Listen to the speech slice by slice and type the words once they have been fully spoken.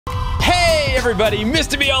everybody,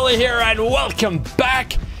 Mr. Viola here, and welcome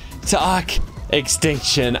back to Ark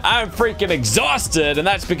Extinction. I'm freaking exhausted, and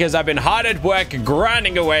that's because I've been hard at work,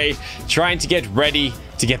 grinding away, trying to get ready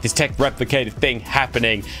to get this tech replicated thing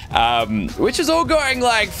happening, which is all going,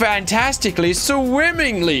 like, fantastically,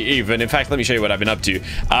 swimmingly even. In fact, let me show you what I've been up to,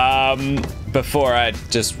 before I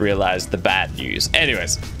just realized the bad news.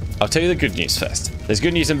 Anyways, I'll tell you the good news first. There's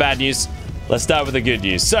good news and bad news. Let's start with the good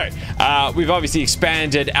news. So, we've obviously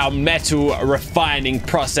expanded our metal refining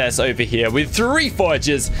process over here with 3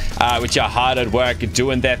 forges, which are hard at work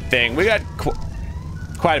doing their thing. We got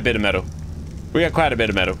quite a bit of metal. We got quite a bit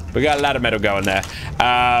of metal. We got a lot of metal going there.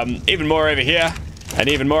 Even more over here. And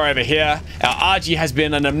even more over here. Our RG has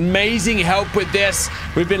been an amazing help with this.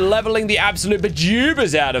 We've been leveling the absolute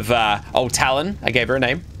bejeebers out of old Talon. I gave her a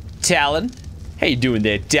name. Talon. How you doing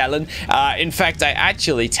there, Talon? In fact, I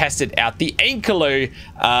actually tested out the Ankelo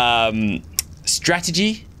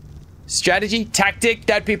tactic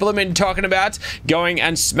that people have been talking about, going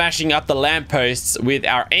and smashing up the lampposts with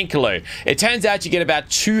our Ankelo. It turns out you get about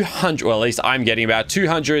 200, well, at least I'm getting about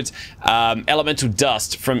 200 elemental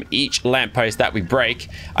dust from each lamppost that we break.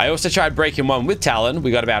 I also tried breaking one with Talon. We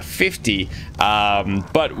got about 50,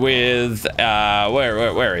 but with,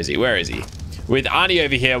 where is he? Where is he? With Arnie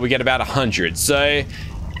over here, we get about 100. So,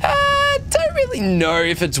 don't really know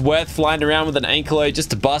if it's worth flying around with an Ankelo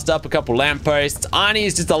just to bust up a couple lampposts. Arnie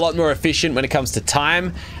is just a lot more efficient when it comes to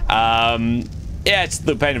time. Yeah, it's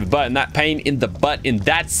the pain in the butt, and that pain in the butt in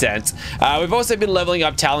that sense. We've also been leveling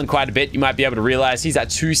up Talon quite a bit. You might be able to realize he's at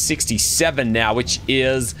 267 now, which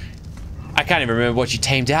is, I can't even remember what you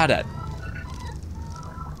tamed out at.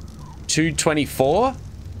 224?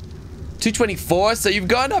 224, so you've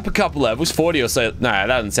gone up a couple levels, 40 or so. No, that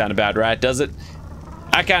doesn't sound about right, does it?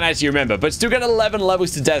 I can't actually remember, but still got 11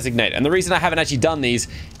 levels to designate. And the reason I haven't actually done these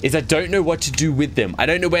is I don't know what to do with them. I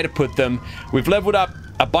don't know where to put them. We've leveled up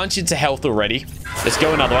a bunch into health already. Let's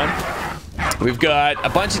go another one. We've got a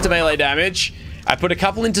bunch into melee damage. I put a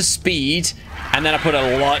couple into speed, and then I put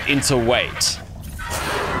a lot into weight.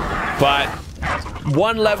 But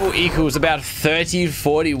one level equals about 30 to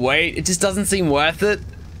 40 weight. It just doesn't seem worth it.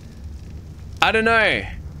 I don't know.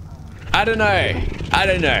 I don't know. I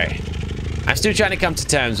don't know. I'm still trying to come to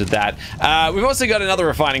terms with that. We've also got another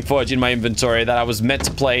refining forge in my inventory that I was meant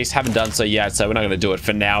to place. Haven't done so yet, so we're not going to do it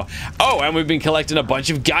for now. Oh, and we've been collecting a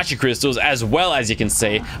bunch of gacha crystals as well, as you can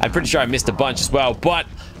see. I'm pretty sure I missed a bunch as well, but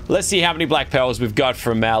let's see how many black pearls we've got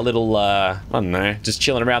from our little, I don't know, just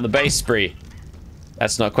chilling around the base spree.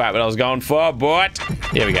 That's not quite what I was going for, but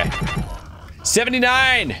here we go.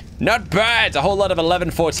 79, not bad. A whole lot of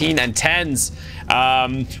 11, 14, and 10s,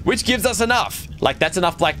 which gives us enough. Like, that's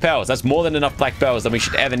enough black pearls. That's more than enough black pearls that we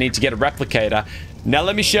should ever need to get a replicator. Now,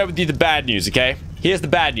 let me share with you the bad news, okay? Here's the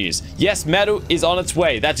bad news. Yes, metal is on its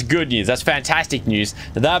way. That's good news. That's fantastic news.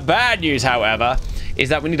 The bad news, however, is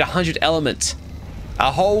that we need 100 element.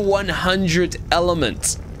 A whole 100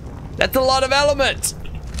 element. That's a lot of element.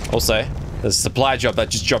 Also, there's a supply drop that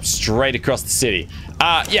just dropped straight across the city.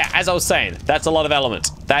 Yeah, as I was saying, that's a lot of element.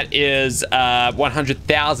 That is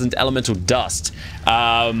 100,000 elemental dust,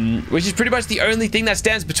 which is pretty much the only thing that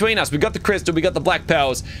stands between us. We got the crystal, we got the black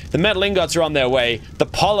pearls, the metal ingots are on their way. The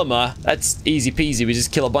polymer, that's easy peasy. We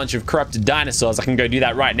just kill a bunch of corrupted dinosaurs. I can go do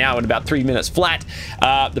that right now in about 3 minutes flat.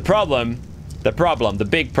 The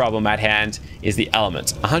big problem at hand is the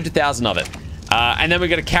element. 100,000 of it. And then we're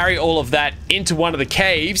going to carry all of that into one of the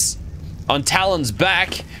caves on Talon's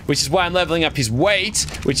back, which is why I'm leveling up his weight,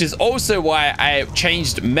 which is also why I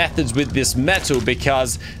changed methods with this metal,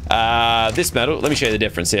 because this metal, let me show you the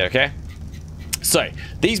difference here, okay? So,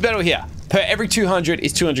 these metal here, per every 200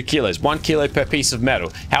 is 200 kilos, 1 kilo per piece of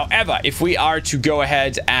metal. However, if we are to go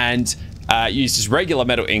ahead and use just regular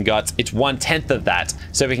metal ingots, it's 1/10 of that,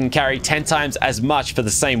 so we can carry 10 times as much for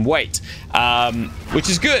the same weight, which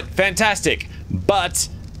is good, fantastic, but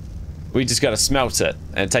we just got to smelt it,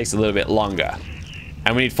 and it takes a little bit longer.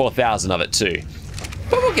 And we need 4,000 of it too.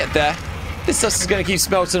 But we'll get there. This stuff is going to keep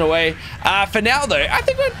smelting away. For now, though, I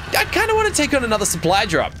think I kind of want to take on another supply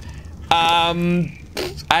drop. Yeah,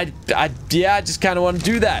 I just kind of want to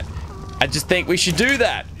do that. I just think we should do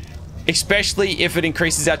that. Especially if it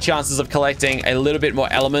increases our chances of collecting a little bit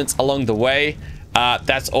more elements along the way.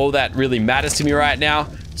 That's all that really matters to me right now.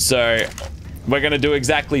 So we're going to do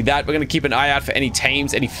exactly that. We're going to keep an eye out for any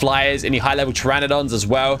tames, any flyers, any high-level pteranodons as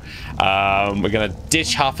well. We're going to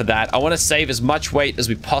ditch half of that. I want to save as much weight as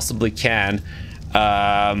we possibly can.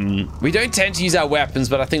 We don't tend to use our weapons,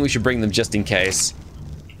 but I think we should bring them just in case.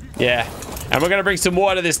 Yeah. And we're going to bring some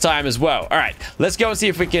water this time as well. All right. Let's go and see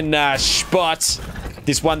if we can spot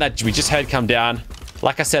this one that we just heard come down.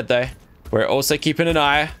 Like I said, though, we're also keeping an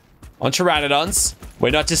eye on Pteranodons. We're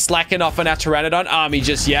not just slacking off on our Pteranodon army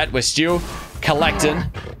just yet. We're still collecting.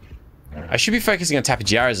 I should be focusing on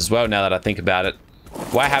Tapijaras as well now that I think about it.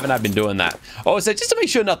 Why haven't I been doing that? Oh, so just to make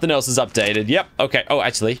sure nothing else is updated. Yep. Okay. Oh,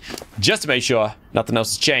 actually, just to make sure nothing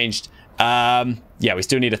else has changed. Yeah, we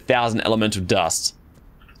still need 1,000 elemental dust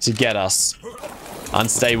to get us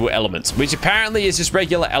unstable elements, which apparently is just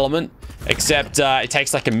regular element, except it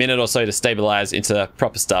takes like a minute or so to stabilize into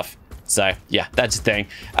proper stuff. So yeah, that's the thing.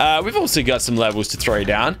 We've also got some levels to throw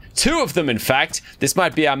down. 2 of them, in fact. This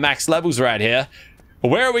might be our max levels right here.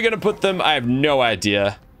 Where are we going to put them? I have no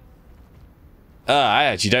idea. I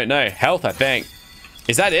actually don't know. Health, I think.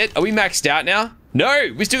 Is that it? Are we maxed out now? No,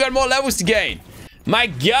 we still got more levels to gain. My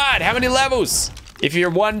God, how many levels? If you're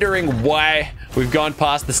wondering why we've gone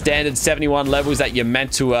past the standard 71 levels that you're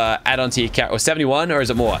meant to add onto your character, or 71, or is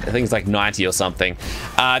it more? I think it's like 90 or something.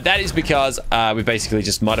 That is because we basically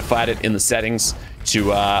just modified it in the settings to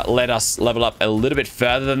let us level up a little bit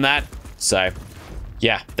further than that. So,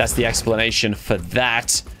 yeah, that's the explanation for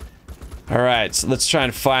that. All right, so let's try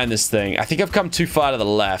and find this thing. I think I've come too far to the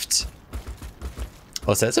left.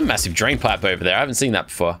 Also, there's a massive drain pipe over there. I haven't seen that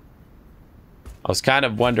before. I was kind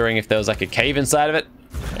of wondering if there was like a cave inside of it.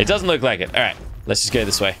 It doesn't look like it. All right, let's just go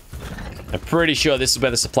this way. I'm pretty sure this is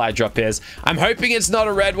where the supply drop is. I'm hoping it's not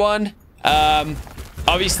a red one.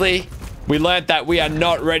 Obviously, we learned that we are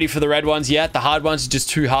not ready for the red ones yet. The hard ones are just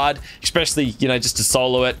too hard, especially, you know, just to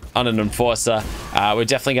solo it on an enforcer. We're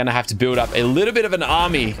definitely going to have to build up a little bit of an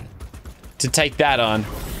army to take that on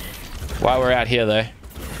while we're out here, though.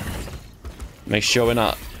 Make sure we're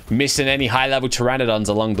not missing any high-level Pteranodons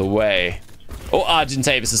along the way. Or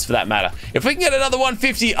Argentavises, for that matter. If we can get another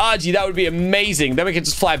 150 Argy, that would be amazing. Then we can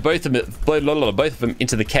just fly both of them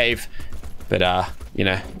into the cave. But, you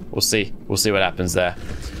know, we'll see. We'll see what happens there.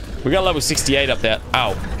 We got level 68 up there.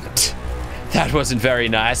 Ow. That wasn't very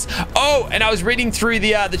nice. Oh, and I was reading through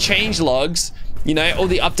the change logs. You know, all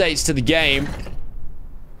the updates to the game.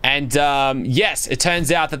 And, yes, it turns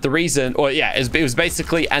out that the reason, or yeah, it was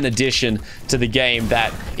basically an addition to the game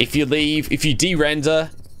that if you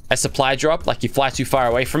de-render a supply drop, like you fly too far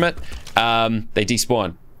away from it, they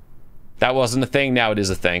despawn. That wasn't a thing, now it is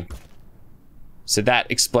a thing. So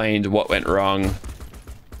that explained what went wrong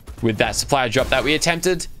with that supply drop that we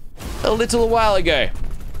attempted a little while ago.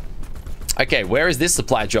 Okay, where is this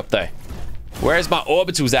supply drop though? Where is my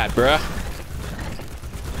orbitals at, bruh?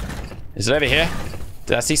 Is it over here?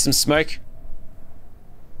 Did I see some smoke?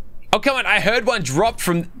 Oh, come on, I heard one drop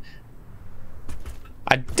from...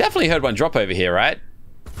 I definitely heard one drop over here, right?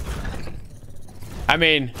 I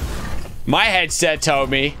mean, my headset told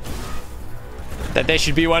me that there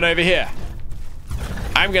should be one over here.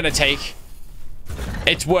 I'm gonna take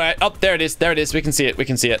its word. Oh, there it is. There it is. We can see it. We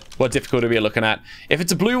can see it. What difficulty are we looking at? If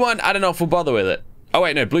it's a blue one, I don't know if we'll bother with it. Oh,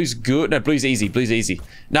 wait, no. Blue's good. No, blue's easy. Blue's easy.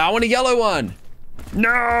 No, I want a yellow one.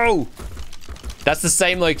 No! That's the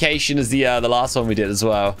same location as the last one we did as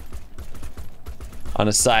well. On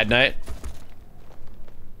a side note.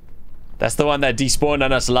 That's the one that despawned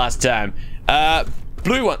on us last time.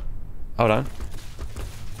 Blue one. Hold on.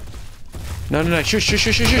 No, no, no. Shush, shush,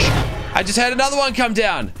 shush, shush, shush. I just had another one come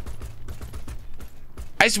down.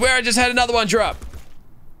 I swear I just had another one drop.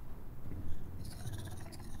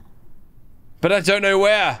 But I don't know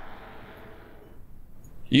where.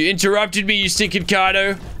 You interrupted me, you stinking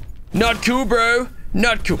cardo. Not cool, bro.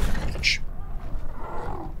 Not cool. Shh.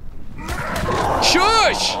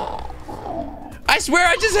 Shush! I swear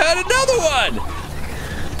I just heard another one.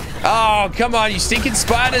 Oh, come on, you stinking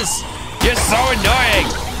spiders. You're so annoying.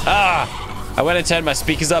 Ah, I went and turned my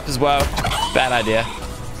speakers up as well. Bad idea.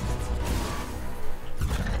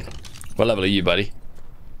 What level are you, buddy?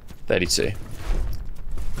 32.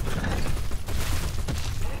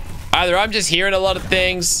 Either I'm just hearing a lot of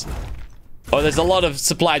things, or there's a lot of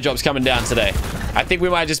supply drops coming down today. I think we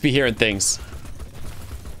might just be hearing things.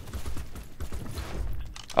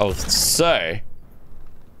 Oh, so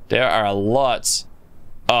there are a lot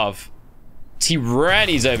of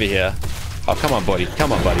tyrannies over here. Oh, come on, buddy.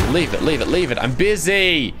 Come on, buddy. Leave it, leave it, leave it. I'm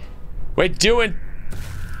busy. We're doing...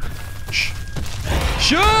 Shh.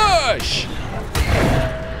 Shush!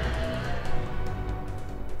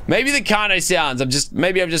 Maybe the Kano sounds.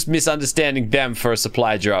 Maybe I'm just misunderstanding them for a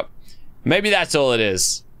supply drop. Maybe that's all it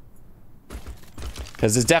is.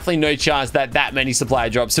 Because there's definitely no chance that that many supply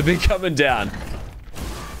drops have been coming down.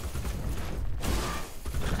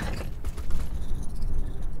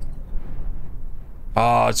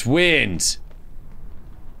 Oh, it's wind.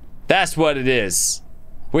 That's what it is.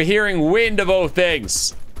 We're hearing wind of all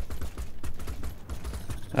things.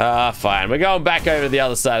 Ah, fine. We're going back over to the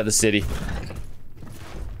other side of the city.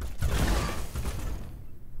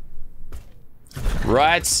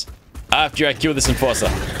 right after I kill this enforcer.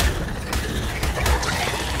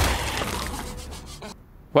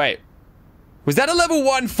 Wait. Was that a level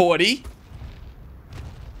 140?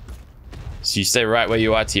 So you stay right where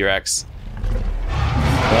you are, T-Rex.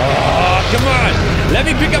 Oh, come on. Let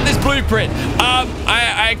me pick up this blueprint.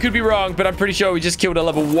 I could be wrong, but I'm pretty sure we just killed a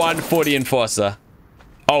level 140 enforcer.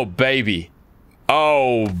 Oh, baby.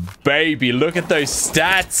 Oh, baby. Look at those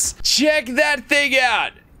stats. Check that thing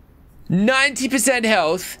out. 90%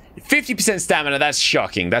 health, 50% stamina. That's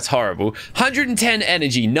shocking. That's horrible. 110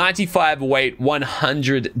 energy, 95 weight,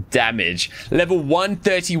 100 damage. Level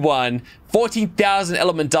 131, 14,000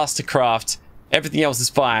 element dust to craft. Everything else is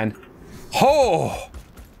fine. Oh,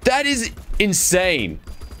 that is insane.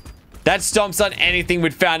 That stomps on anything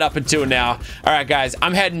we'd found up until now. All right, guys,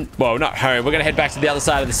 I'm heading, well, not home. We're going to head back to the other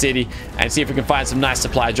side of the city and see if we can find some nice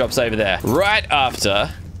supply drops over there. Right after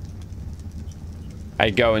I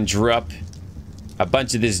go and drop a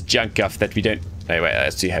bunch of this junk guff that we don't... Wait,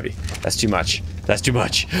 that's too heavy. That's too much. That's too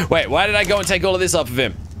much. Wait, why did I go and take all of this off of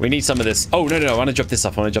him? We need some of this. Oh, no. I want to drop this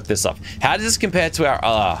off. How does this compare to our...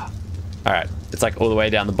 all right. It's like all the way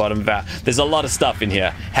down the bottom of our... There's a lot of stuff in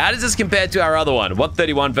here. How does this compare to our other one?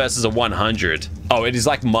 131 versus a 100. Oh, it is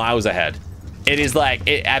like miles ahead. It is like...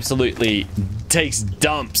 It absolutely takes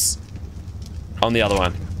dumps on the other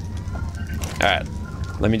one. All right.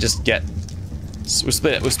 Let me just get... We'll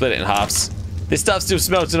split it in halves. This stuff's still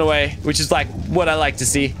smelting away, which is like what I like to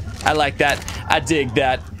see. I like that. I dig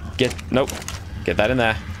that. Nope. Get that in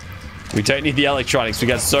there. We don't need the electronics. We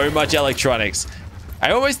got so much electronics.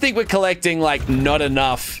 I always think we're collecting like not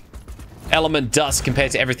enough element dust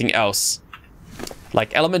compared to everything else.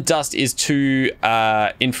 Like element dust is too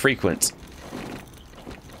infrequent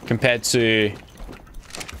compared to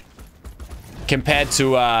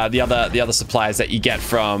the other supplies that you get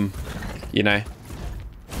from, you know,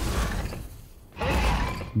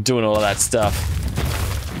 doing all of that stuff.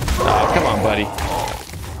 Oh, come on, buddy.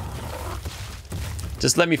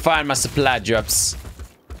 Just let me find my supply drops.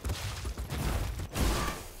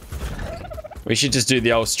 We should just do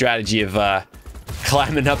the old strategy of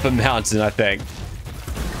climbing up a mountain, I think.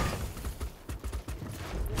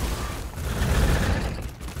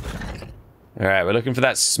 All right, we're looking for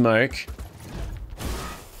that smoke.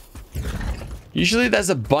 Usually there's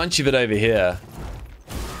a bunch of it over here.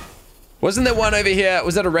 Wasn't there one over here?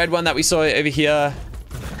 Was that a red one that we saw over here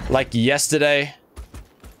like yesterday?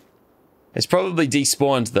 It's probably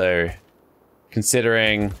despawned though,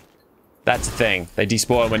 considering that's a thing. They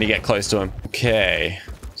despawn when you get close to them. Okay,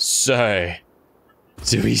 so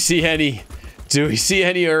do we see any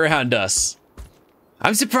around us?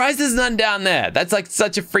 I'm surprised there's none down there. That's like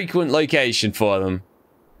such a frequent location for them.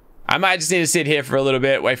 I might just need to sit here for a little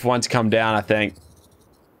bit, wait for one to come down, I think.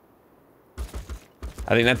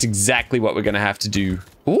 I think that's exactly what we're going to have to do.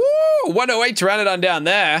 Ooh, 108 Pteranodon down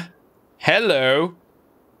there. Hello.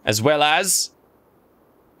 As well as...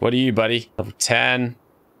 What are you, buddy? Level 10.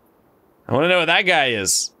 I want to know what that guy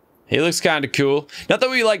is. He looks kind of cool. Not that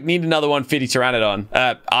we, like, need another 150 Pteranodon.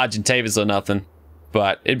 Argentavis or nothing.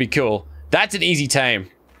 But it'd be cool. That's an easy tame.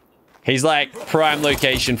 He's, like, prime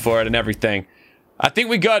location for it and everything. I think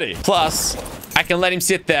we got it. Plus, I can let him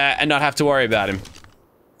sit there and not have to worry about him.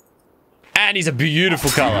 And he's a beautiful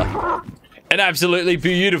color. An absolutely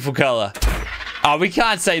beautiful color. Oh, we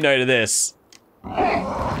can't say no to this.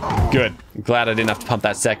 Good. I'm glad I didn't have to pump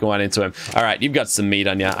that second one into him. All right, you've got some meat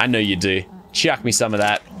on you. I know you do. Chuck me some of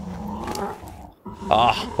that.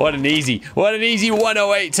 Oh, what an easy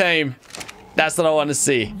 108 tame. That's what I want to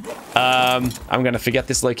see. I'm going to forget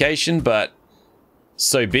this location, but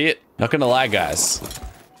so be it. Not going to lie, guys.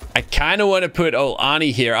 I kind of want to put old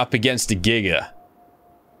Arnie here up against a Giga.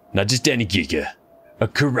 Not just any Giga. A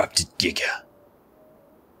corrupted Giga.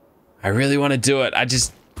 I really want to do it.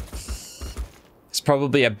 It's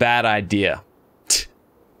probably a bad idea.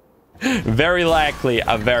 Very likely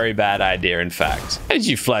a very bad idea, in fact. How did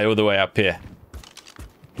you fly all the way up here?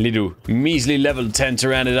 Little measly level 10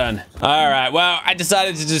 Pteranodon. Alright, well, I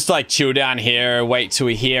decided to just like chill down here, wait till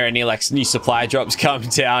we hear any like new supply drops come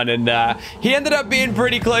down, and he ended up being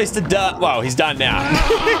pretty close to done. Well, he's done now.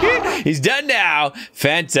 He's done now.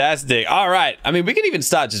 Fantastic. Alright, I mean, we can even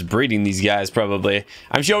start just breeding these guys probably.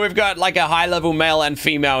 I'm sure we've got like a high level male and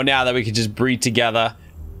female now that we can just breed together.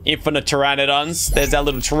 Infinite Pteranodons. There's our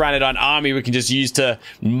little Pteranodon army we can just use to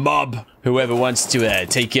mob whoever wants to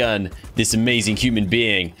take on this amazing human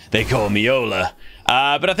being they call Miola.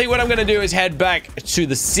 But I think what I'm going to do is head back to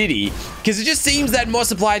the city, because it just seems that more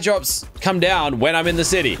supply drops come down when I'm in the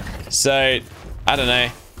city. So, I don't know.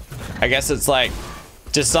 I guess it's like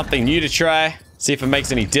just something new to try. See if it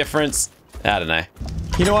makes any difference. I don't know.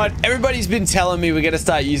 You know what? Everybody's been telling me we're going to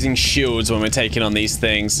start using shields when we're taking on these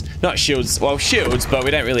things. Not shields. Well, shields, but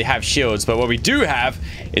we don't really have shields. But what we do have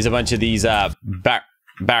is a bunch of these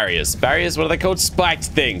barriers. Barriers? What are they called? Spiked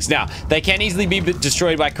things. Now, they can easily be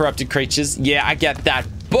destroyed by corrupted creatures. Yeah, I get that.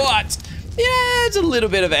 But, yeah, it's a little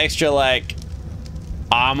bit of extra, like,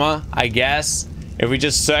 armor, I guess. If we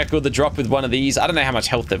just circle the drop with one of these. I don't know how much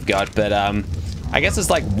health they've got, but, I guess it's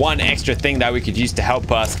like one extra thing that we could use to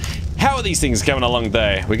help us. How are these things coming along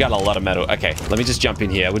though? We got a lot of metal. Okay, let me just jump in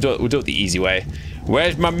here. We'll do it the easy way.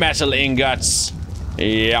 Where's my metal ingots?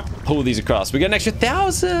 Yep, pull these across. We got an extra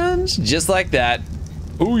 1,000, just like that.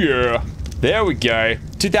 Oh yeah, there we go.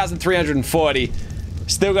 2,340.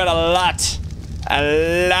 Still got a lot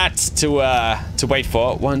to wait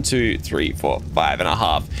for. 1, 2, 3, 4,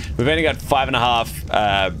 5.5. We've only got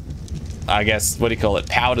 5.5. I guess, what do you call it?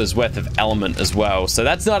 Powder's worth of element as well. So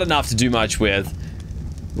that's not enough to do much with.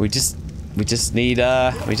 We just need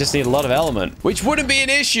a lot of element, which wouldn't be an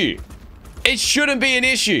issue. It shouldn't be an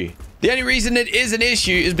issue. The only reason it is an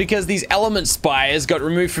issue is because these element spires got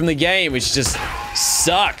removed from the game, which just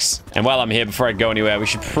sucks. And while I'm here, before I go anywhere, we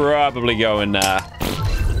should probably go and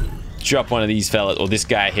drop one of these fellas, or this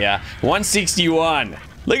guy here. 161.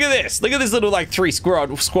 Look at this. Look at this little like 3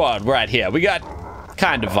 squad right here. We got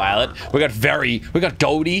kind of Violet. We got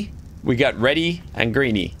Goldie. We got Reddy and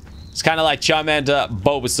Greenie. It's kind of like Charmander,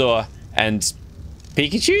 Bulbasaur, and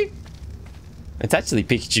Pikachu. It's actually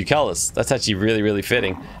Pikachu colors. That's actually really, really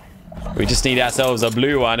fitting. We just need ourselves a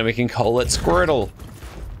blue one and we can call it Squirtle.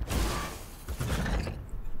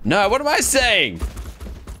 No, what am I saying?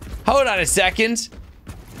 Hold on a second.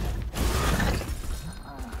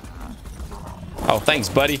 Oh, thanks,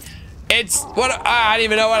 buddy. It's what I don't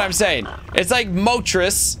even know what I'm saying. It's like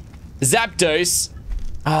Moltres, Zapdos.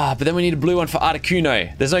 But then we need a blue one for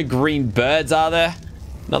Articuno. There's no green birds, are there?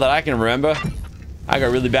 Not that I can remember. I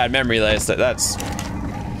got really bad memory there, so that's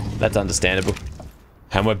understandable.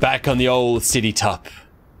 And we're back on the old city top,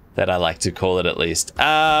 that I like to call it at least.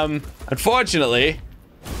 Unfortunately,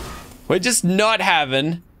 we're just not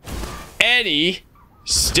having any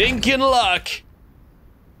stinking luck.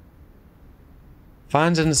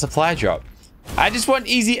 Finding a supply drop. I just want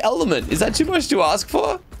easy element. Is that too much to ask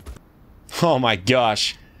for? Oh my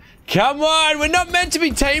gosh. Come on, we're not meant to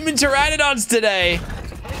be taming pteranodons today.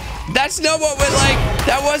 That's not what we're like.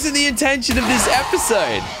 That wasn't the intention of this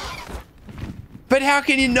episode. But how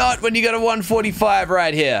can you not when you got a 145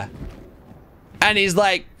 right here? And he's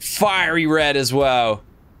like fiery red as well.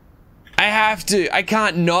 I have to. I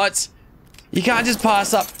can't not. You can't just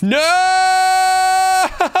pass up. No!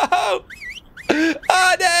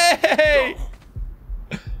 Oh, no!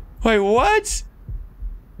 Wait, what?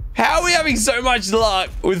 How are we having so much luck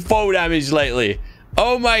with fall damage lately?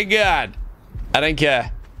 Oh my god. I don't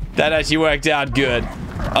care. That actually worked out good.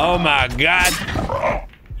 Oh my god.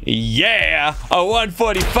 Yeah. A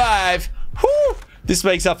 145. Whew. This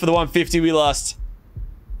makes up for the 150 we lost.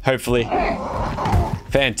 Hopefully.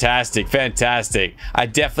 Fantastic. Fantastic. I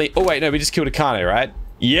definitely... Oh wait, no, we just killed a Kano, right?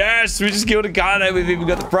 Yes, we just killed a Kano. We've even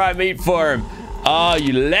got the prime meat for him. Oh,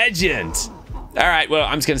 you legend. All right, well,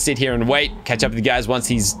 I'm just going to sit here and wait. Catch up with you guys once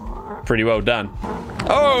he's pretty well done.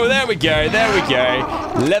 Oh, there we go. There we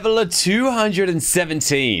go. Level of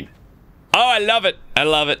 217. Oh, I love it. I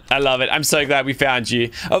love it. I love it. I'm so glad we found you.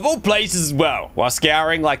 Of all places as well, while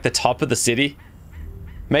scouring like the top of the city.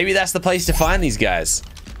 Maybe that's the place to find these guys.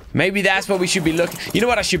 Maybe that's what we should be looking. You know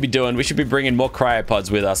what I should be doing? We should be bringing more cryopods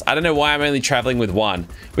with us. I don't know why I'm only traveling with one.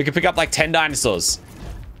 We could pick up like 10 dinosaurs.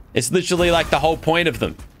 It's literally like the whole point of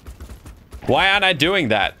them. Why aren't I doing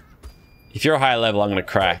that? If you're a higher level, I'm gonna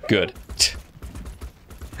cry. Good.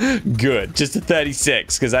 Good. Just a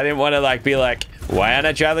 36, because I didn't want to like be like, why aren't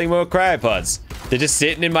I traveling more cryopods? They're just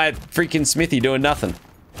sitting in my freaking smithy doing nothing.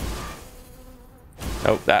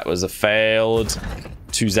 Oh, that was a failed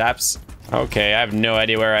 2 zaps. Okay, I have no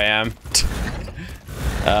idea where I am.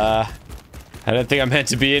 I don't think I'm meant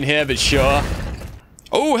to be in here, but sure.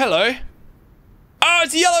 Oh, hello. Oh,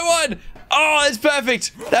 it's a yellow one. Oh, that's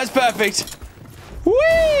perfect. That's perfect.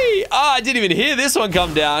 Whee! Oh, I didn't even hear this one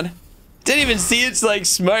come down. Didn't even see its like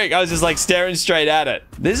smoke. I was just like staring straight at it.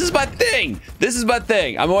 This is my thing. This is my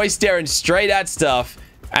thing. I'm always staring straight at stuff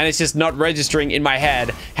and it's just not registering in my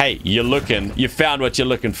head. Hey, you're looking. You found what you're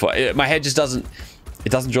looking for. My head just doesn't...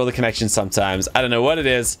 It doesn't draw the connection sometimes. I don't know what it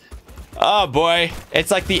is. Oh boy.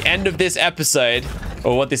 It's like the end of this episode.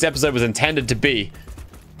 Or what this episode was intended to be.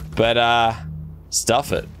 But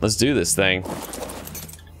stuff it. Let's do this thing.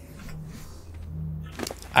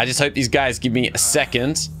 I just hope these guys give me a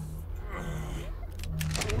second.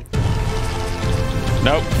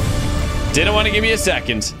 Nope. Didn't want to give me a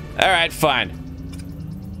second. Alright, fine.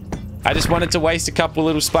 I just wanted to waste a couple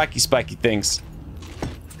little spiky things.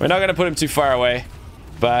 We're not going to put them too far away,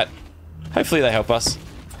 but hopefully they help us.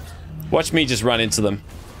 Watch me just run into them.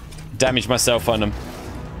 Damage myself on them.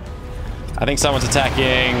 I think someone's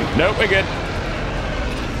attacking. Nope, we're good.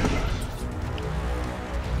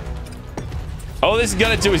 All this is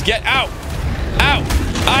going to do is get out. Ow.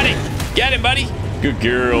 Artie. Get him, buddy. Good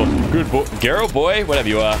girl. Good boy. Girl, boy, whatever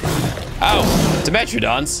you are. Oh,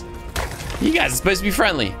 Dimetrodons. You guys are supposed to be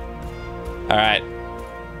friendly. All right.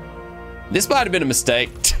 This might have been a mistake.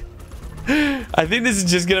 I think this is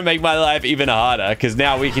just going to make my life even harder because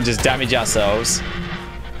now we can just damage ourselves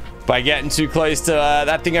by getting too close to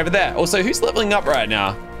that thing over there. Also, who's leveling up right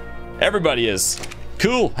now? Everybody is.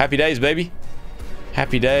 Cool. Happy days, baby.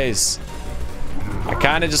 Happy days. I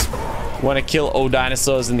kind of just want to kill all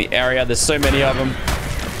dinosaurs in the area. There's so many of them.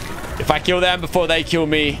 If I kill them before they kill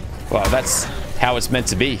me, well, that's how it's meant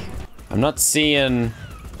to be. I'm not seeing...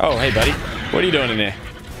 Oh, hey, buddy. What are you doing in here?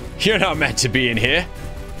 You're not meant to be in here.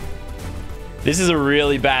 This is a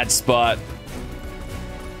really bad spot.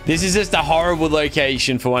 This is just a horrible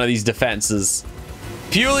location for one of these defenses.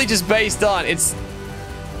 Purely just based on it's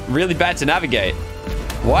really bad to navigate.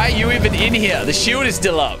 Why are you even in here? The shield is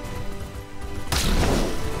still up.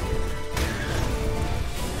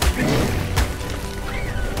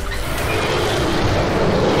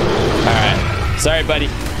 Alright. Sorry, buddy.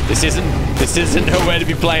 This isn't nowhere to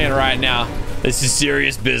be playing right now. This is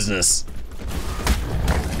serious business.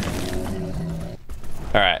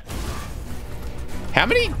 Alright. How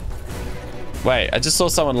many? Wait, I just saw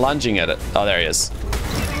someone lunging at it. Oh, there he is.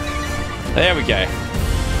 There we go.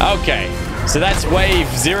 Okay. So that's wave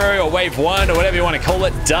 0 or wave 1 or whatever you want to call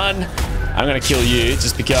it. Done. I'm going to kill you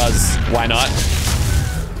just because why not?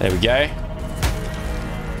 There we go.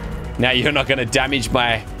 Now you're not going to damage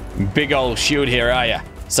my big old shield here, are you?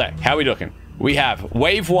 So, how are we looking? We have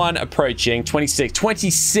wave 1 approaching.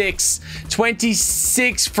 26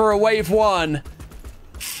 for a wave 1.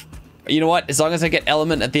 You know what? As long as I get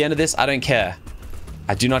element at the end of this, I don't care.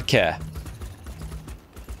 I do not care.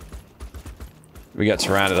 We got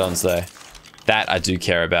pteranodons though. That I do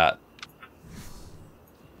care about.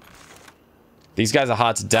 These guys are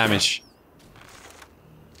hard to damage.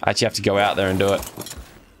 I actually have to go out there and do it.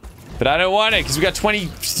 But I don't want it because we got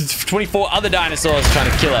 24 other dinosaurs trying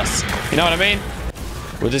to kill us. You know what I mean?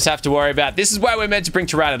 We'll just have to worry about... This is why we're meant to bring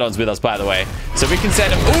pteranodons with us, by the way. So we can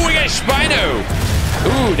send them... Ooh, we got a Spino!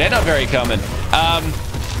 Ooh, they're not very common.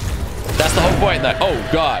 That's the whole point, though. Oh,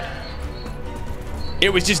 God. It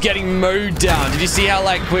was just getting mowed down. Did you see how,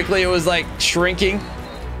 like, quickly it was, like, shrinking?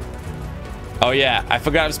 Oh, yeah. I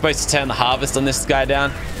forgot I'm supposed to turn the harvest on this guy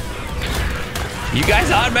down. You guys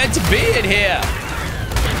aren't meant to be in here.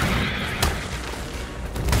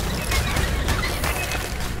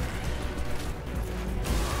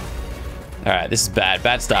 All right, this is bad.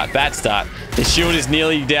 Bad start. Bad start. The shield is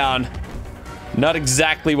nearly down. Not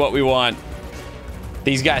exactly what we want.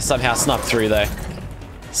 These guys somehow snuck through, though.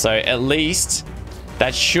 So, at least,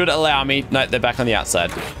 that should allow me... No, they're back on the outside.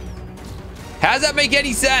 How does that make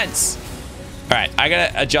any sense? All right, I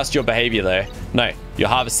gotta adjust your behavior, though. No, your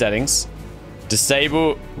harvest settings.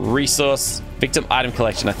 Disable resource victim item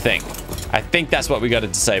collection, I think. I think that's what we got to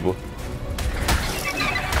disable.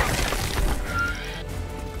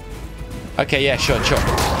 Okay, yeah, sure.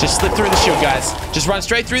 Just slip through the shield, guys. Just run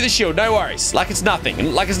straight through the shield. No worries. Like it's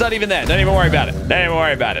nothing. Like it's not even there. Don't even worry about it. Don't even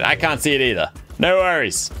worry about it. I can't see it either. No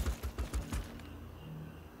worries.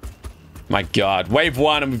 My God. Wave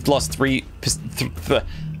 1 and we've lost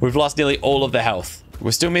we've lost nearly all of the health.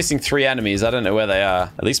 We're still missing 3 enemies. I don't know where they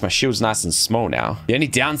are. At least my shield's nice and small now. The only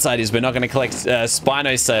downside is we're not going to collect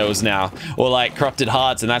Spino sales now. Or like corrupted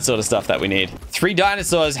hearts and that sort of stuff that we need. 3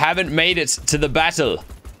 dinosaurs haven't made it to the battle.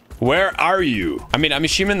 Where are you? I mean, I'm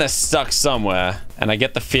assuming they're stuck somewhere. And I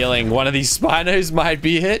get the feeling one of these Spinos might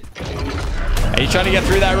be hit. Are you trying to get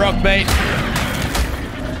through that rock, mate?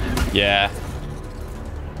 Yeah.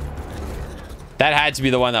 That had to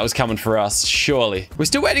be the one that was coming for us, surely. We're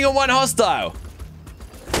still waiting on 1 hostile.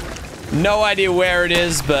 No idea where it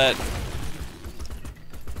is, but...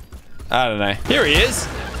 I don't know. Here he is.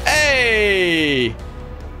 Hey!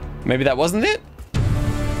 Maybe that wasn't it?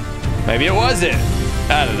 Maybe it was it.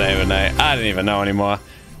 I don't even know. I don't even know anymore.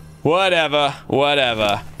 Whatever.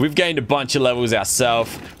 We've gained a bunch of levels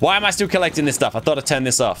ourselves. Why am I still collecting this stuff? I thought I turned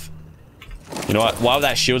this off. You know what? While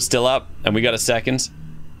that shield's still up and we got a second,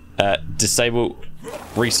 disable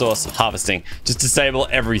resource harvesting. Just disable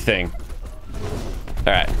everything.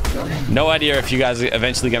 All right. No idea if you guys are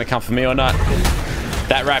eventually going to come for me or not.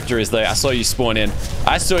 That raptor is there. I saw you spawn in.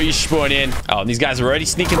 Oh, and these guys are already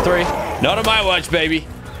sneaking through. Not on my watch, baby.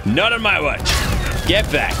 Not on my watch. Get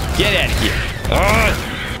back. Get out of here.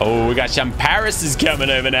 Oh, we got some Paris's coming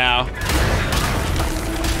over now.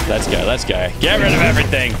 Let's go. Let's go. Get rid of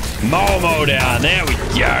everything. Momo down. There we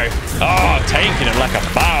go. Oh, taking him like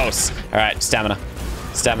a boss. All right, stamina.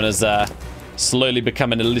 Stamina's slowly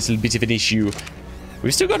becoming a little bit of an issue.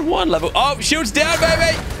 We've still got one level. Oh, shield's down,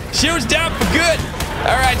 baby. Shield's down for good.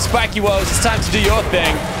 All right, Spiky Woes, it's time to do your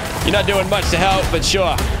thing. You're not doing much to help, but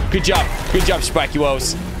sure. Good job. Good job, Spiky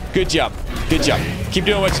Woes. Good job. Good job. Keep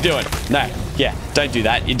doing what you're doing. No. Yeah, don't do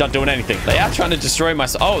that. You're not doing anything. They are trying to destroy my...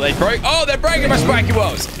 Oh, they broke... Oh, they're breaking my Spiky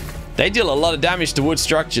Woes. They deal a lot of damage to wood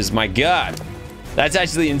structures. My God. That's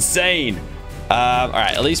actually insane. All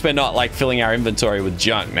right, at least we're not, like, filling our inventory with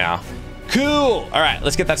junk now. Cool. All right,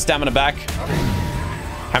 let's get that stamina back.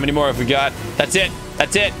 How many more have we got? That's it.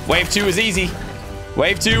 That's it. Wave 2 was easy.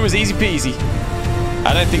 Wave 2 was easy peasy.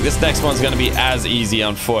 I don't think this next one's going to be as easy,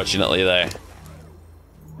 unfortunately, though.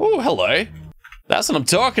 Oh, hello. That's what I'm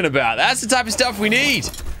talking about. That's the type of stuff we need.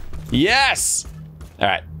 Yes. All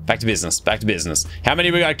right. Back to business. Back to business. How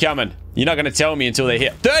many we got coming? You're not going to tell me until they're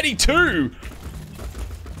here. 32.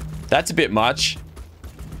 That's a bit much.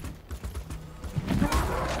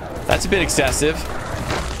 That's a bit excessive.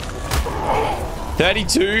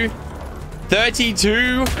 32.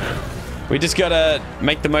 32. We just got to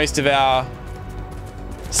make the most of our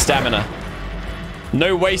stamina.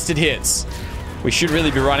 No wasted hits. We should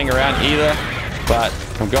really be running around either. But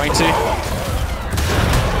I'm going to.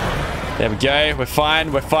 There we go. We're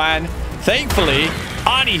fine. We're fine. Thankfully,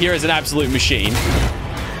 Arnie here is an absolute machine.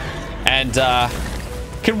 And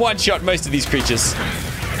can one-shot most of these creatures.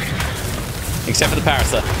 Except for the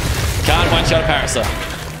Parasa. Can't one-shot a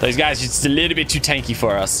Parasa. Those guys are just a little bit too tanky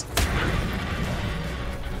for us.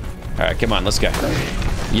 Alright, come on. Let's go.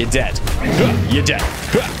 You're dead. You're dead.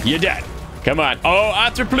 You're dead. Come on. Oh,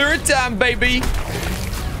 Arthroplura time, baby.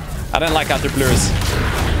 I don't like Arthropluras.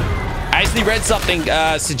 I actually read something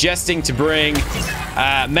suggesting to bring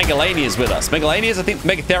Megalanias with us. Megalanias? I think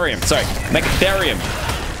Megatherium. Sorry, Megatherium.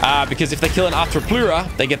 Because if they kill an Arthroplura,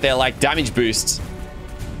 they get their, like, damage boosts.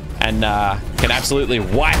 And can absolutely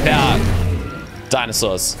wipe out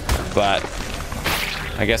dinosaurs. But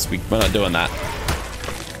I guess we're not doing that.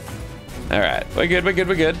 Alright, we're good, we're good,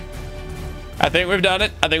 we're good. I think we've done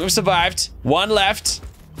it. I think we've survived. One left.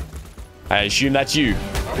 I assume that's you.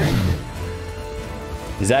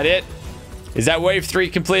 Is that it? Is that wave 3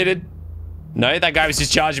 completed? No, that guy was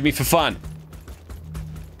just charging me for fun.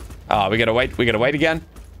 Oh, we gotta wait. We gotta wait again.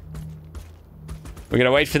 We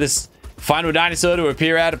gotta wait for this final dinosaur to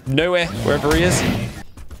appear out of nowhere, wherever he is.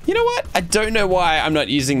 You know what? I don't know why I'm not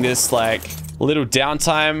using this, like, little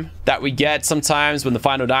downtime that we get sometimes when the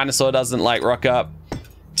final dinosaur doesn't, like, rock up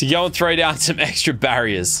to go and throw down some extra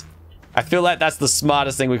barriers. I feel like that's the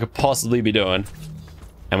smartest thing we could possibly be doing.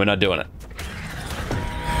 And we're not doing it.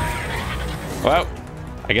 Well,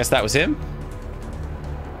 I guess that was him.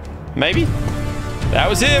 Maybe. That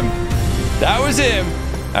was him. That was him.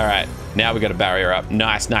 All right. Now we got a barrier up.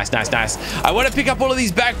 Nice, nice, nice, nice. I want to pick up all of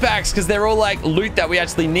these backpacks because they're all like loot that we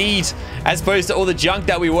actually need as opposed to all the junk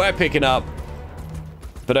that we were picking up.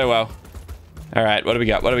 But oh well. All right. What do we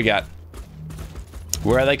got? What do we got?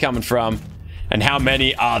 Where are they coming from? And how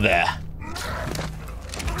many are there?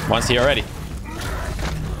 One's here already.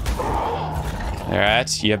 All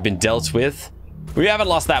right, you have been dealt with. We haven't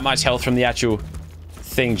lost that much health from the actual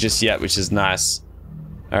thing just yet, which is nice.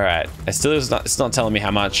 All right, it's not telling me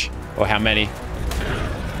how much or how many.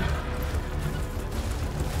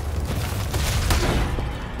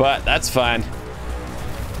 But that's fine.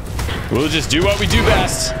 We'll just do what we do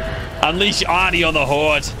best. Unleash Arnie on the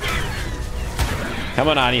horde. Come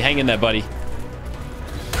on, Arnie, hang in there, buddy.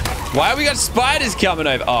 Why have we got spiders coming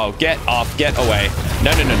over? Oh, get off, get away.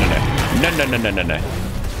 No, no, no, no, no. No, no, no, no, no, no.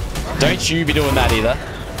 Don't you be doing that either.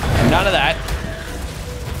 None of that.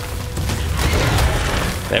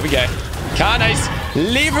 There we go. Carnage,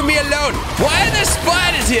 leave me alone. Why are there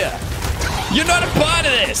spiders here? You're not a part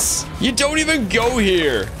of this. You don't even go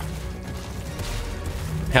here.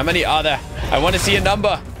 How many are there? I want to see a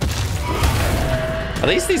number. At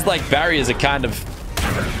least these, like, barriers are kind of...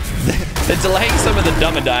 they're delaying some of the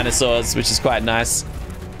dumber dinosaurs, which is quite nice.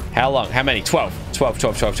 How long? How many? 12. 12,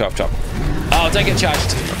 12, 12, 12, 12. Oh, don't get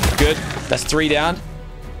charged. Good. That's 3 down.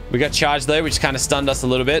 We got charged, though, which kind of stunned us a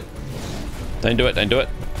little bit. Don't do it. Don't do it.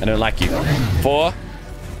 I don't like you. 4.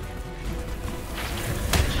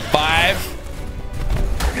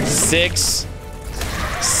 5. 6.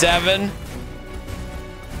 7.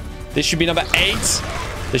 This should be number 8.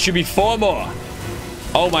 There should be 4 more.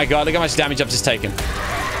 Oh, my God. Look how much damage I've just taken.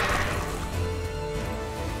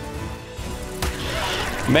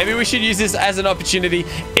 Maybe we should use this as an opportunity.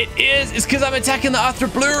 It is. It's because I'm attacking the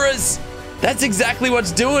Arthropluras. That's exactly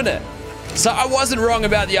what's doing it. So I wasn't wrong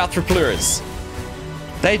about the Arthropluras.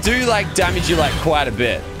 They do, like, damage you, like, quite a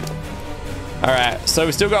bit. All right. So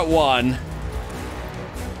we still got one.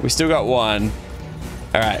 We still got one.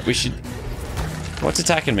 All right. We should... What's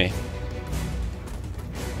attacking me?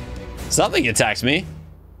 Something attacks me.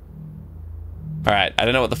 All right. I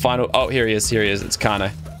don't know what the final... Oh, here he is. Here he is. It's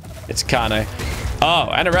Kano. It's Kano.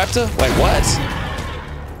 Oh, and a raptor? Wait, what?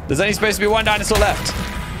 There's only supposed to be one dinosaur left.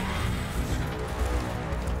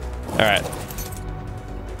 All right.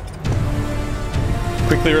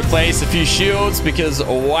 Quickly replace a few shields because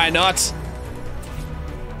why not?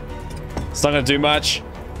 It's not going to do much,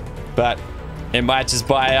 but it might just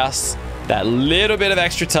buy us that little bit of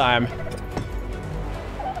extra time.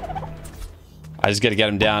 I just got to get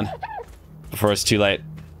him down before it's too late.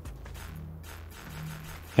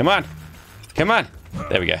 Come on. Come on.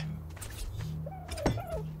 There we go.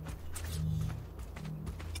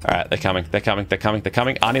 All right, they're coming. They're coming. They're coming. They're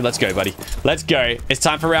coming. Arnie, let's go, buddy. Let's go. It's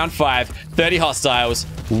time for round 5. 30 hostiles.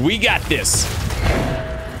 We got this.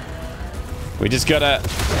 We just gotta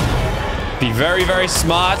be very, very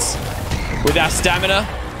smart with our stamina,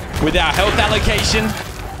 with our health allocation,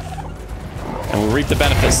 and we'll reap the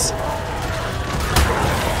benefits.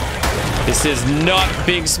 This is not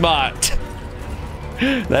being smart.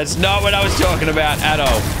 That's not what I was talking about at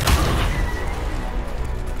all.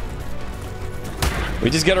 We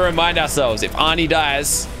just got to remind ourselves, if Arnie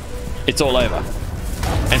dies, it's all over.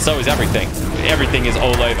 And so is everything. Everything is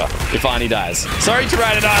all over if Arnie dies. Sorry,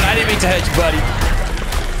 Pteranodon. I didn't mean to hurt you, buddy.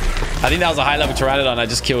 I think that was a high-level Pteranodon I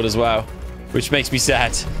just killed as well, which makes me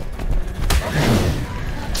sad.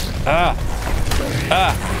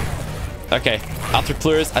 Okay,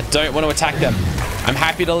 Arthropluras, I don't want to attack them. I'm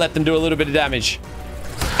happy to let them do a little bit of damage.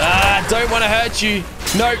 I don't want to hurt you.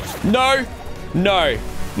 No, no, no.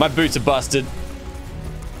 My boots are busted.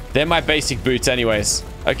 They're my basic boots anyways.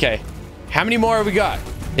 Okay. How many more have we got?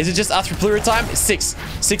 Is it just Arthroplura time? It's 6.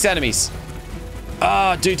 6 enemies.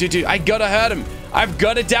 Oh, dude. I gotta hurt him. I've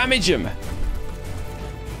got to damage him.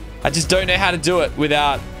 I just don't know how to do it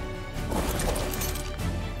without...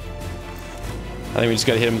 I think we just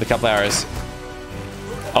gotta hit him with a couple arrows.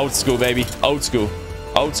 Old school, baby. Old school.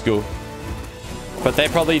 Old school. But they're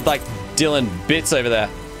probably, like, dealing bits over there.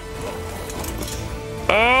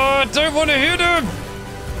 Oh, I don't want to hit him.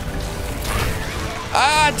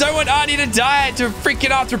 I don't want Arnie to die to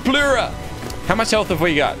freaking Arthroplura. How much health have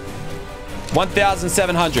we got?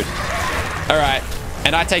 1,700. All right.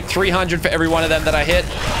 And I take 300 for every one of them that I hit.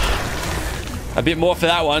 A bit more for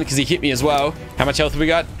that one because he hit me as well. How much health have we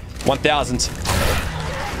got? 1,000.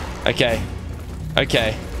 Okay.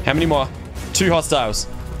 Okay. How many more? 2 hostiles.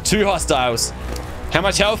 2 hostiles. How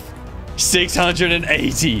much health?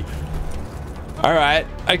 680. All right.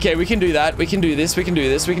 Okay, we can do that. We can do this. We can do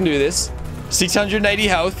this. We can do this. 680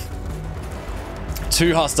 health.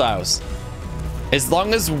 2 hostiles. As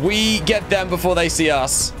long as we get them before they see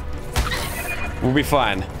us, we'll be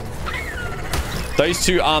fine. Those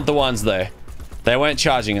 2 aren't the ones, though. They weren't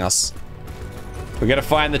charging us. We got to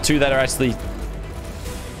find the 2 that are actually...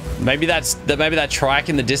 Maybe that trike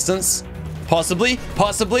in the distance. Possibly.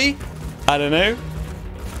 Possibly. I don't know.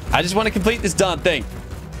 I just want to complete this darn thing.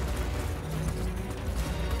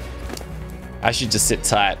 I should just sit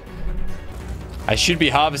tight. I should be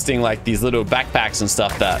harvesting like these little backpacks and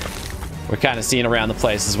stuff that we're kind of seeing around the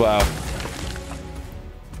place as well.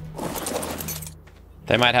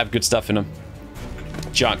 They might have good stuff in them.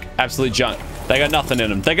 Junk. Absolute junk. They got nothing in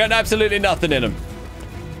them. They got absolutely nothing in them.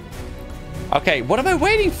 Okay, what am I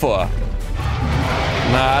waiting for?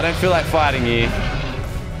 Nah, I don't feel like fighting you.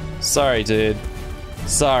 Sorry, dude.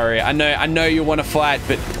 Sorry. I know you want to fight,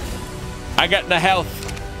 but I got no health.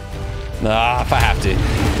 Nah, if I have to.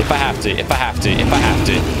 If I have to. If I have to. If I have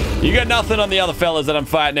to. You got nothing on the other fellas that I'm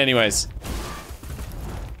fighting anyways.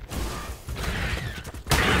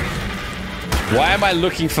 Why am I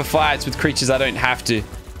looking for fights with creatures I don't have to?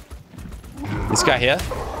 This guy here?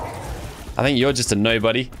 I think you're just a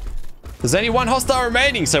nobody. There's only 1 hostile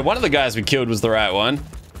remaining, so one of the guys we killed was the right one.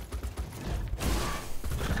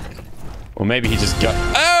 Or maybe he just got...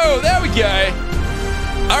 Oh, there we go.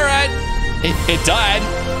 All right. It died.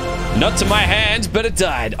 Not to my hand, but it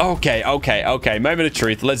died. Okay. Moment of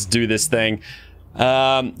truth. Let's do this thing.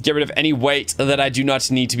 Get rid of any weight that I do not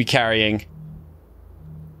need to be carrying.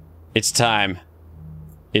 It's time.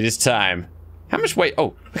 It is time. How much weight?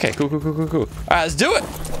 Oh, okay. Cool. All right, let's do it.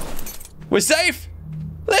 We're safe.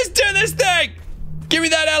 Let's do this thing. Give me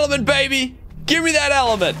that element, baby. Give me that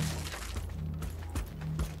element.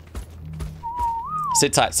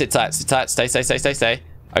 Sit tight. Stay.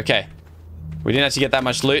 Okay. We didn't actually get that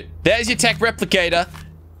much loot. There's your tech replicator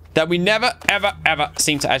that we never, ever, ever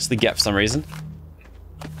seem to actually get for some reason.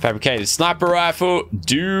 Fabricated sniper rifle.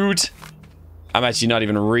 Dude. I'm actually not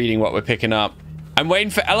even reading what we're picking up. I'm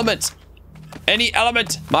waiting for element. Any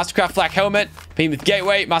element. Mastercraft flak helmet. Behemoth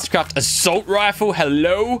gateway. Mastercraft assault rifle.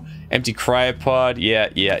 Hello. Empty cryopod.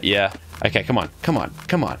 Yeah. Okay, come on.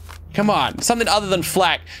 Something other than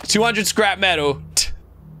flak. 200 scrap metal.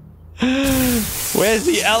 Where's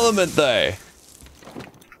the element, though?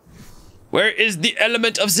 Where is the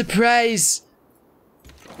element of surprise?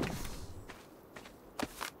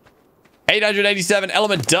 887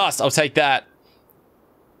 element dust. I'll take that.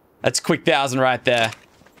 That's quick 1,000 right there.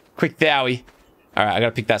 Quick thowie. All right, I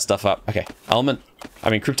gotta pick that stuff up. Okay,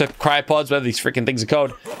 crypto cryopods, whatever these freaking things are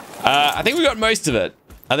called. I think we got most of it.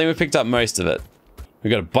 I think we picked up most of it. We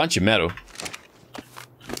got a bunch of metal.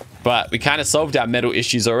 But we kind of solved our metal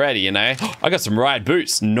issues already, you know? I got some riot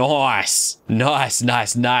boots. Nice. Nice.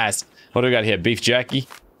 What do we got here? Beef jerky.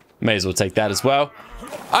 May as well take that as well.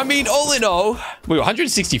 I mean, all in all, we got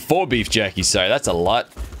 164 beef jerky, so that's a lot.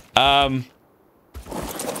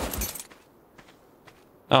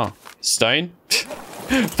 Oh, stone?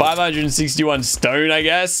 561 stone, I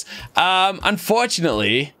guess.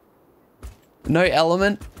 Unfortunately, no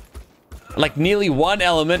element. Like, nearly 1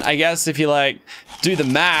 element, I guess, if you, like, do the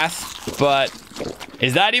math. But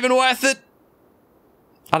is that even worth it?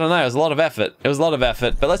 I don't know. It was a lot of effort.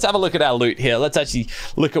 But let's have a look at our loot here. Let's actually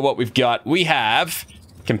look at what we've got. We have,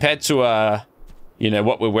 compared to, you know,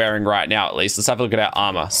 what we're wearing right now, at least. Let's have a look at our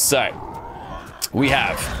armor. So, we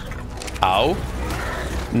have... Oh.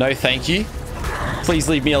 No, thank you. Please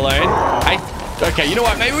leave me alone. Okay, you know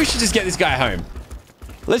what? Maybe we should just get this guy home.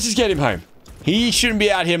 Let's just get him home. He shouldn't be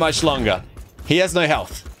out here much longer. He has no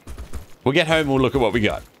health. We'll get home and we'll look at what we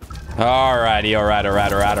got. Alrighty,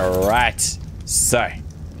 alright. So.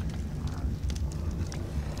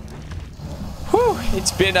 Whew,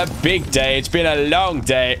 it's been a big day. It's been a long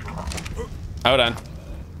day. Hold on.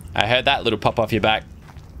 I heard that little pop off your back.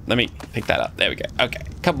 Let me pick that up. There we go. Okay.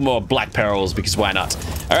 A couple more black pearls because why not?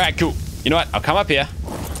 Alright, cool. You know what? I'll come up here.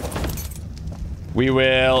 We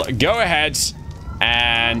will go ahead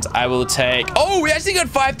and I will take... Oh, we actually got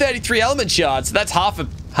 533 element shards. So that's half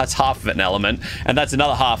of an element. And that's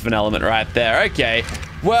another half of an element right there. Okay.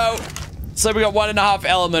 Well, so we got 1.5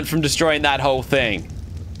 element from destroying that whole thing.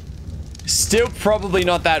 Still probably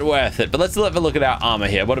not that worth it. But let's have a look at our armor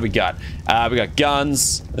here. What do we got? We got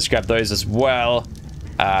guns. Let's grab those as well.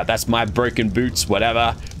 That's my broken boots,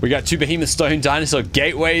 whatever. We got 2 behemoth stone dinosaur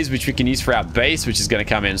gateways, which we can use for our base, which is going to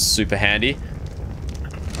come in super handy.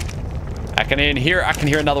 I can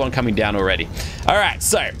hear another one coming down already. All right,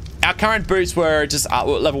 so our current boots were just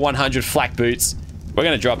level 100 flak boots. We're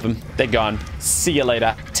going to drop them. They're gone. See you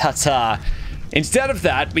later. Ta-ta. Instead of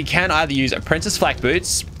that, we can either use apprentice flak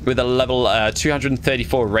boots with a level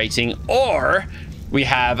 234 rating, or we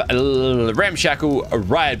have ramshackle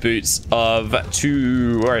riot boots of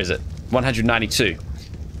 192.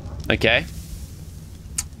 Okay.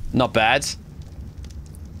 Not bad.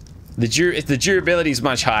 The durability is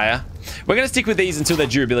much higher. We're going to stick with these until their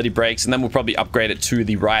durability breaks, and then we'll probably upgrade it to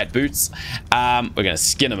the riot boots. We're going to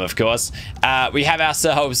skin them, of course. We have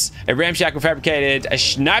ourselves a ramshackle fabricated a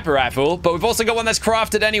sniper rifle, but we've also got one that's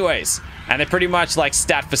crafted anyways. And they're pretty much like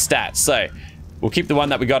stat for stat. So we'll keep the one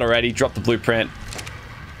that we got already, drop the blueprint.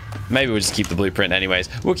 Maybe we'll just keep the blueprint anyways.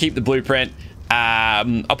 We'll keep the blueprint.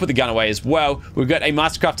 I'll put the gun away as well. We've got a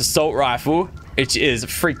Mastercraft assault rifle, which is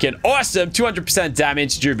freaking awesome. 200%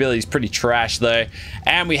 damage. Durability is pretty trash though.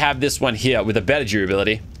 And we have this one here with a better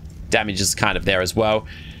durability. Damage is kind of there as well.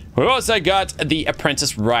 We've also got the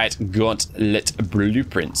Apprentice Riot Gauntlet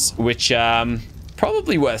blueprints, which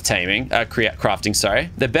probably worth crafting, sorry.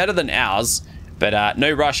 They're better than ours, but no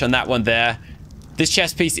rush on that one there. This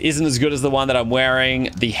chest piece isn't as good as the one that I'm wearing.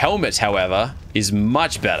 The helmet, however, is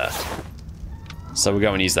much better. So we'll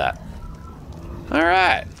go and use that.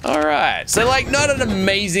 Alright. So, like, not an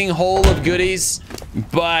amazing haul of goodies,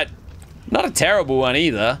 but not a terrible one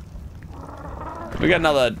either. We got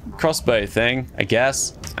another crossbow thing, I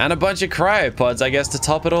guess. And a bunch of cryopods, I guess, to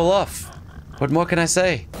top it all off. What more can I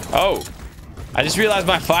say? Oh, I just realized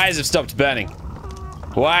my fires have stopped burning.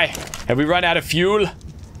 Why? Have we run out of fuel?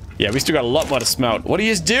 Yeah, we still got a lot more to smelt. What are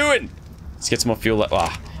you doing? Let's get some more fuel.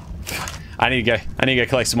 Oh, I need to go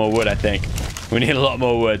collect some more wood, I think. We need a lot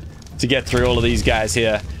more wood to get through all of these guys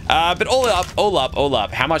here. But all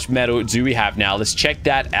up. How much metal do we have now? Let's check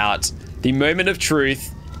that out. The moment of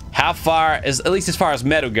truth. How far, at least as far as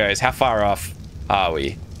metal goes, how far off are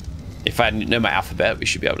we? If I know my alphabet, we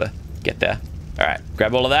should be able to get there. All right,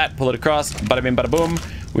 grab all of that, pull it across, bada bing, bada boom.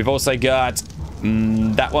 We've also got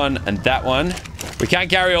that one, and that one. We can't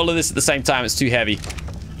carry all of this at the same time. It's too heavy.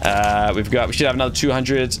 We should have another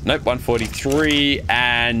 200. Nope, 143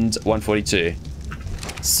 and 142.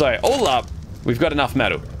 So, all up, we've got enough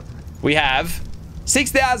metal. We have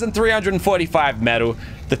 6,345 metal.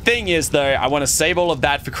 The thing is, though, I want to save all of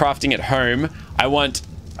that for crafting at home. I want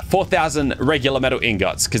 4,000 regular metal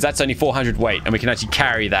ingots, because that's only 400 weight, and we can actually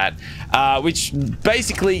carry that, which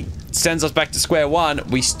basically sends us back to square one.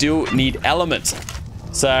 We still need elements.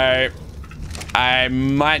 So, I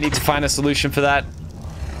might need to find a solution for that.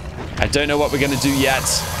 I don't know what we're going to do yet,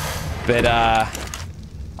 but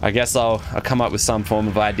I guess I'll come up with some form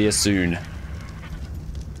of idea soon.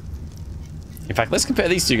 In fact, let's compare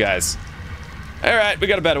these two guys. All right, we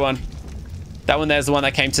got a better one. That one there's the one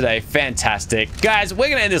that came today. Fantastic. Guys, we're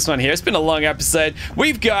going to end this one here. It's been a long episode.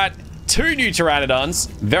 We've got 2 new pteranodons,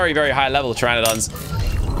 very, very high level pteranodons,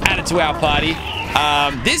 added to our party.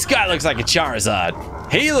 This guy looks like a Charizard.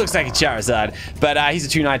 He looks like a Charizard, but he's a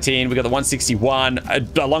 219. We got the 161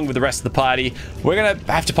 along with the rest of the party. We're going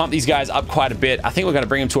to have to pump these guys up quite a bit. I think we're going to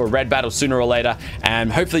bring them to a red battle sooner or later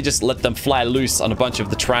and hopefully just let them fly loose on a bunch of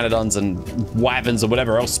the pteranodons and wyverns or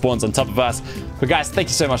whatever else spawns on top of us. But guys, thank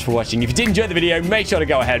you so much for watching. If you did enjoy the video, make sure to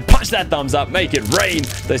go ahead, punch that thumbs up, make it rain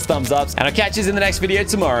those thumbs ups, and I'll catch you in the next video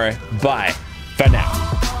tomorrow. Bye for now.